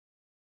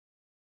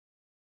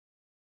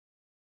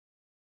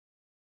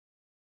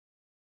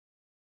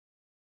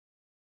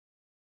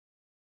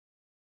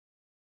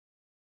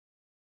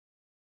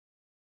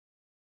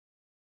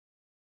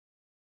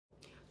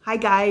Hi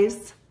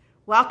guys,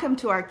 welcome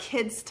to our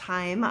kids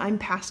time. I'm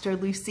Pastor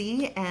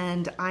Lucy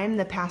and I'm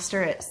the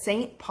pastor at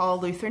St.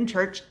 Paul Lutheran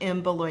Church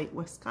in Beloit,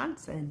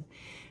 Wisconsin.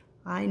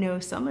 I know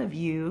some of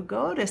you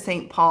go to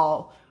St.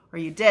 Paul, or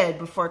you did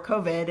before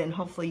COVID, and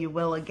hopefully you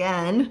will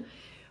again.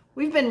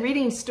 We've been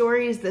reading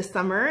stories this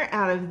summer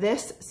out of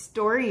this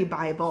story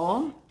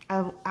Bible,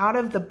 out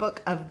of the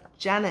book of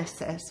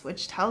Genesis,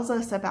 which tells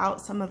us about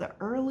some of the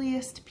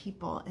earliest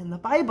people in the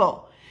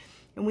Bible.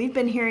 And we've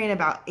been hearing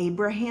about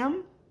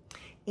Abraham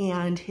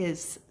and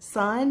his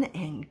son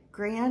and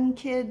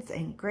grandkids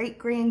and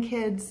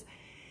great-grandkids.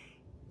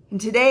 And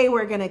today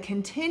we're going to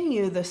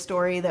continue the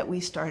story that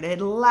we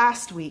started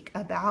last week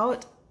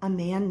about a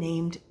man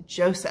named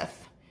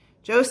Joseph.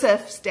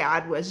 Joseph's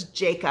dad was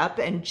Jacob,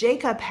 and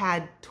Jacob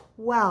had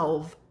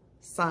 12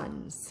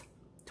 sons.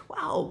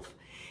 12.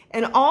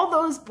 And all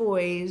those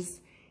boys,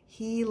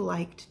 he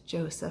liked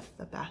Joseph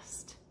the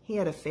best. He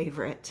had a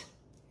favorite,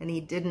 and he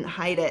didn't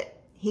hide it.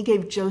 He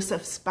gave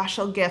Joseph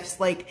special gifts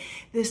like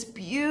this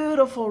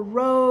beautiful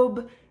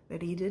robe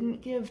that he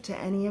didn't give to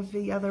any of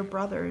the other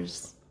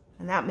brothers,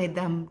 and that made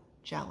them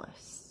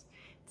jealous.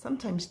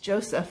 Sometimes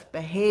Joseph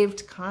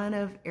behaved kind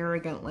of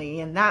arrogantly,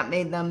 and that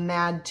made them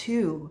mad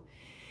too.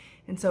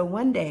 And so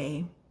one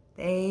day,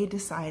 they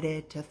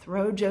decided to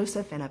throw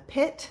Joseph in a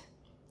pit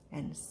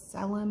and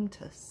sell him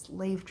to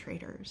slave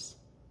traders.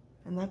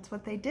 And that's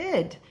what they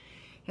did.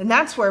 And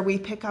that's where we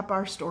pick up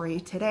our story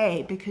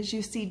today, because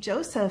you see,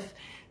 Joseph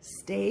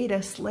stayed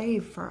a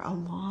slave for a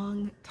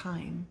long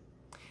time,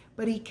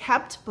 but he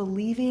kept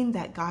believing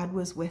that God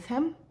was with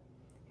him,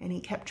 and he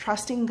kept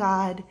trusting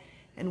God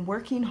and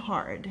working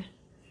hard.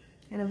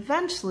 And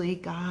eventually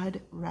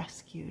God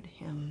rescued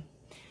him.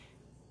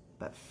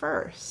 But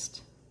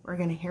first, we're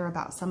going to hear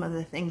about some of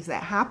the things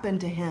that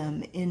happened to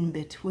him in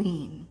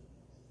between.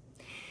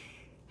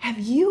 Have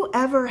you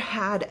ever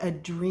had a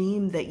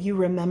dream that you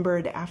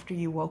remembered after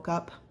you woke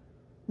up?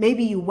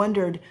 Maybe you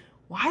wondered,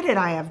 why did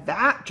I have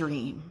that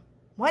dream?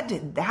 What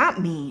did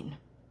that mean?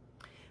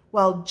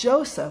 Well,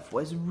 Joseph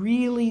was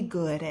really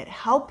good at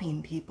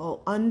helping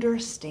people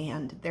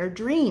understand their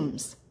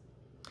dreams.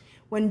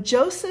 When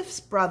Joseph's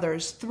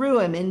brothers threw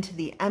him into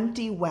the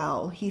empty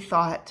well, he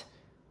thought,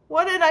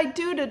 what did I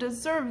do to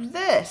deserve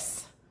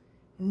this?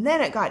 And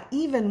then it got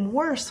even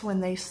worse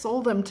when they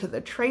sold him to the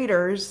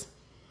traders.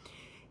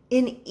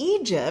 In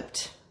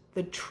Egypt,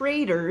 the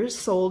traders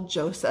sold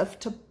Joseph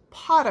to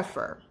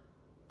Potiphar,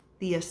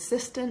 the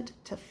assistant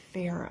to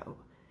Pharaoh.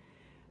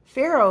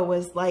 Pharaoh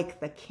was like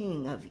the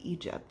king of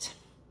Egypt.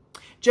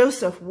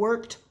 Joseph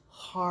worked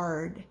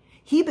hard.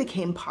 He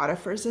became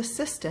Potiphar's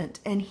assistant,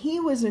 and he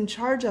was in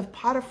charge of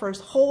Potiphar's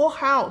whole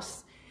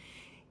house.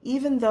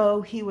 Even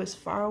though he was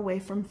far away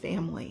from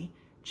family,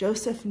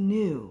 Joseph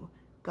knew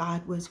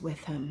God was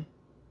with him.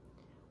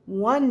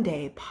 One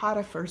day,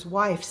 Potiphar's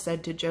wife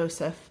said to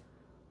Joseph,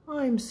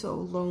 I'm so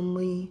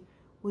lonely.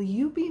 Will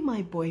you be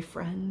my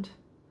boyfriend?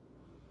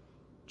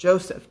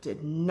 Joseph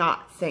did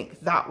not think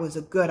that was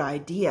a good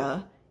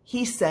idea.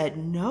 He said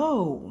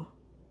no.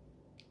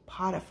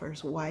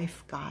 Potiphar's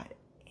wife got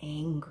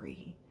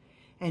angry,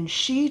 and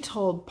she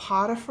told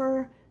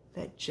Potiphar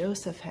that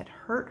Joseph had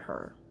hurt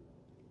her,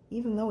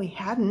 even though he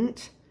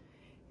hadn't.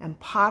 And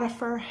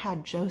Potiphar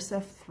had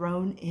Joseph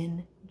thrown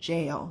in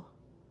jail.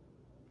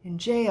 In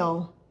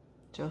jail,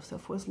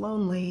 Joseph was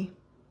lonely,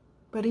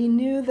 but he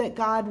knew that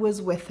God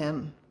was with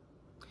him.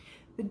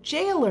 The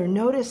jailer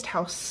noticed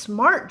how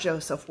smart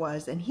Joseph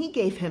was, and he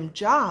gave him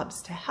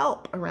jobs to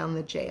help around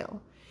the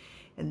jail.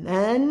 And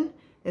then,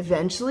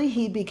 eventually,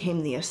 he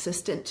became the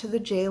assistant to the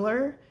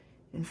jailer.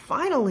 And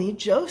finally,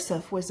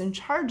 Joseph was in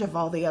charge of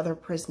all the other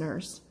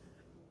prisoners.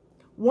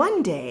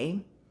 One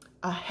day,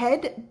 a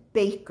head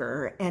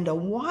baker and a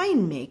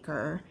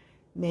winemaker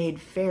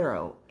made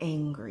Pharaoh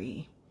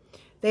angry.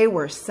 They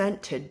were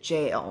sent to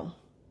jail.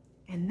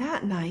 And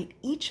that night,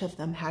 each of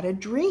them had a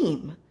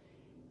dream.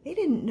 They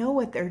didn't know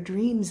what their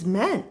dreams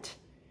meant.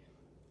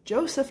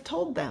 Joseph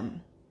told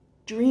them,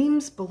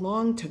 dreams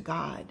belong to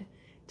God.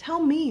 Tell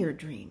me your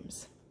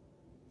dreams.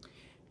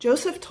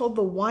 Joseph told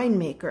the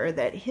winemaker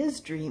that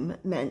his dream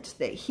meant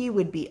that he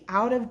would be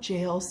out of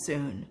jail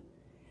soon.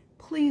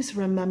 Please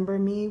remember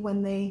me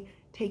when they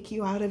take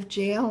you out of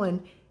jail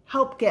and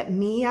help get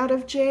me out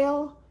of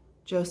jail,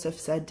 Joseph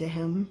said to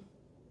him.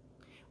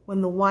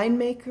 When the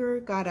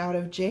winemaker got out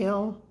of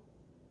jail,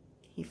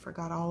 he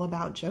forgot all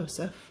about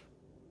Joseph.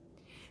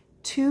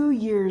 2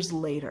 years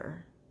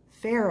later,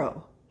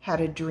 Pharaoh had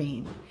a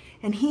dream,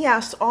 and he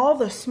asked all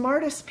the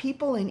smartest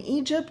people in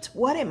Egypt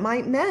what it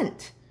might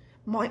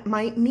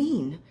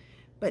mean,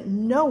 but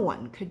no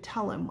one could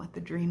tell him what the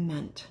dream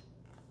meant.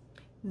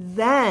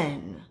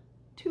 Then,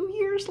 2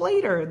 years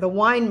later, the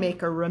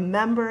winemaker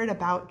remembered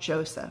about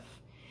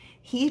Joseph.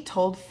 He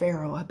told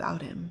Pharaoh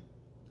about him,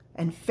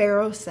 and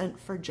Pharaoh sent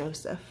for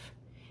Joseph.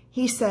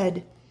 He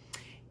said,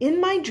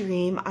 in my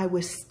dream, I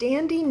was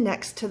standing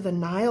next to the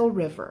Nile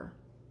River.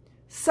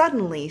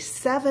 Suddenly,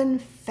 7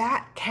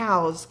 fat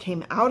cows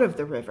came out of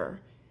the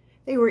river.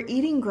 They were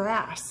eating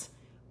grass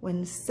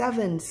when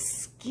 7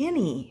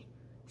 skinny,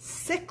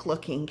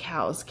 sick-looking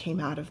cows came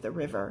out of the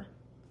river.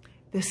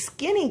 The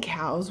skinny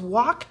cows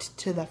walked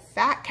to the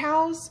fat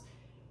cows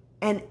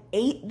and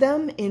ate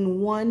them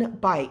in one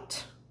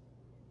bite,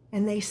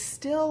 and they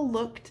still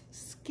looked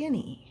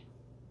skinny.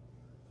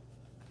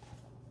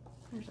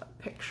 There's a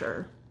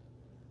picture.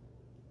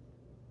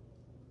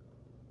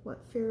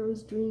 What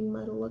Pharaoh's dream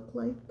might have looked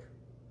like.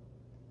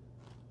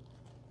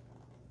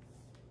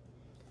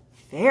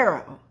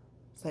 Pharaoh,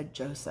 said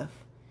Joseph,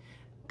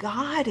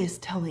 God is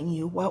telling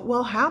you what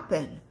will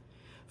happen.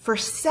 For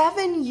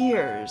 7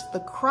 years, the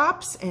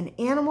crops and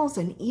animals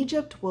in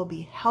Egypt will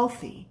be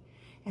healthy,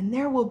 and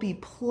there will be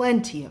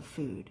plenty of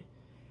food.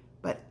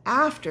 But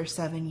after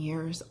 7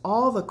 years,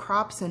 all the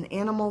crops and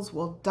animals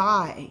will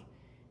die,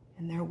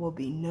 and there will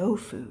be no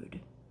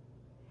food.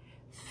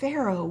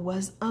 Pharaoh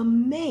was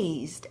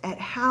amazed at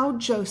how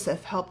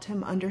Joseph helped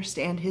him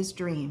understand his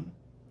dream.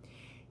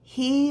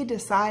 He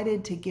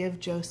decided to give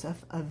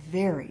Joseph a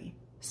very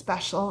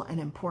special and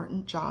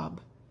important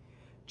job.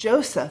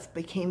 Joseph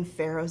became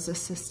Pharaoh's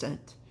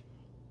assistant.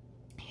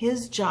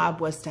 His job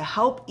was to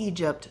help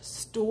Egypt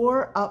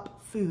store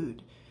up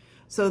food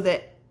so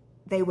that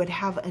they would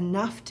have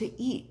enough to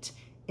eat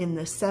in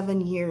the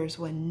 7 years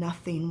when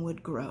nothing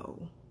would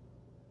grow.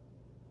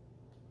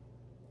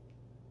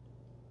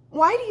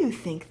 Why do you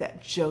think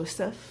that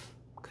Joseph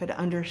could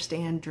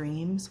understand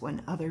dreams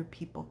when other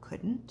people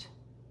couldn't?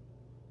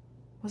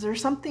 Was there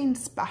something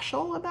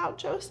special about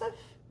Joseph?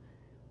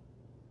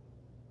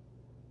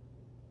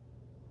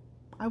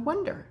 I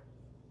wonder.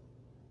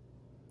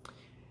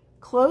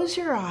 Close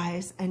your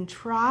eyes and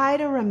try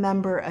to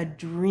remember a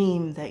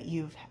dream that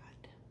you've had.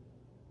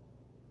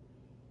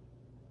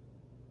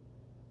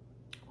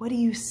 What do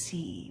you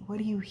see? What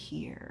do you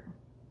hear?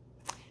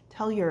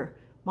 Tell your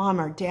mom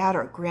or dad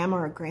or grandma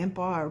or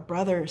grandpa or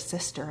brother or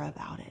sister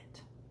about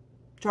it.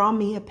 Draw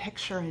me a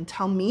picture and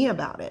tell me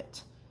about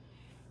it.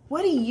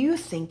 What do you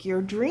think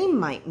your dream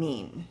might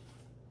mean?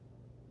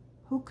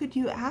 Who could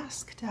you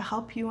ask to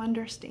help you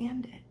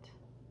understand it?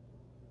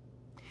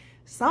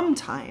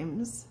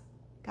 Sometimes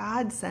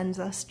God sends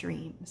us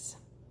dreams,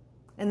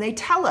 and they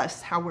tell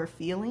us how we're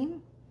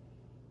feeling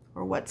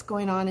or what's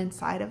going on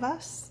inside of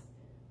us,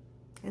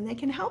 and they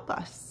can help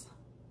us.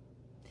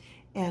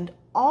 And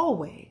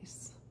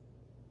always,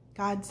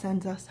 God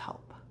sends us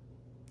help.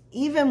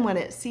 Even when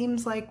it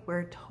seems like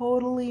we're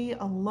totally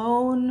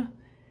alone,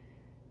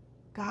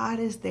 God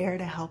is there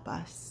to help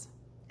us.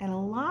 And a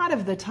lot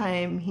of the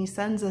time, he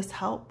sends us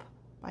help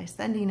by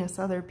sending us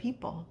other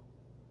people.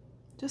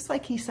 Just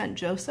like he sent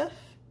Joseph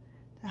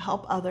to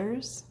help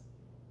others,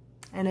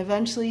 and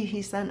eventually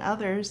he sent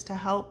others to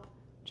help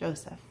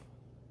Joseph.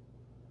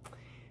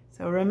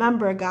 So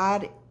remember,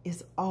 God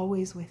is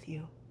always with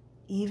you,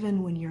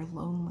 even when you're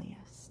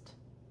loneliest.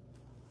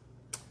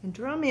 And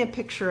draw me a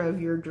picture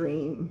of your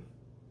dream.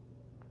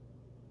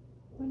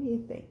 What do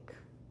you think?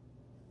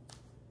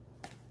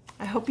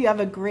 I hope you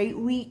have a great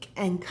week,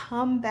 and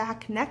come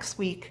back next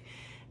week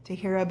to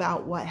hear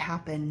about what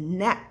happened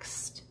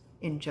next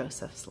in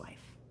Joseph's life.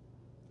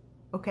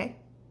 Okay?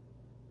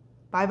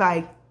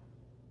 Bye-bye.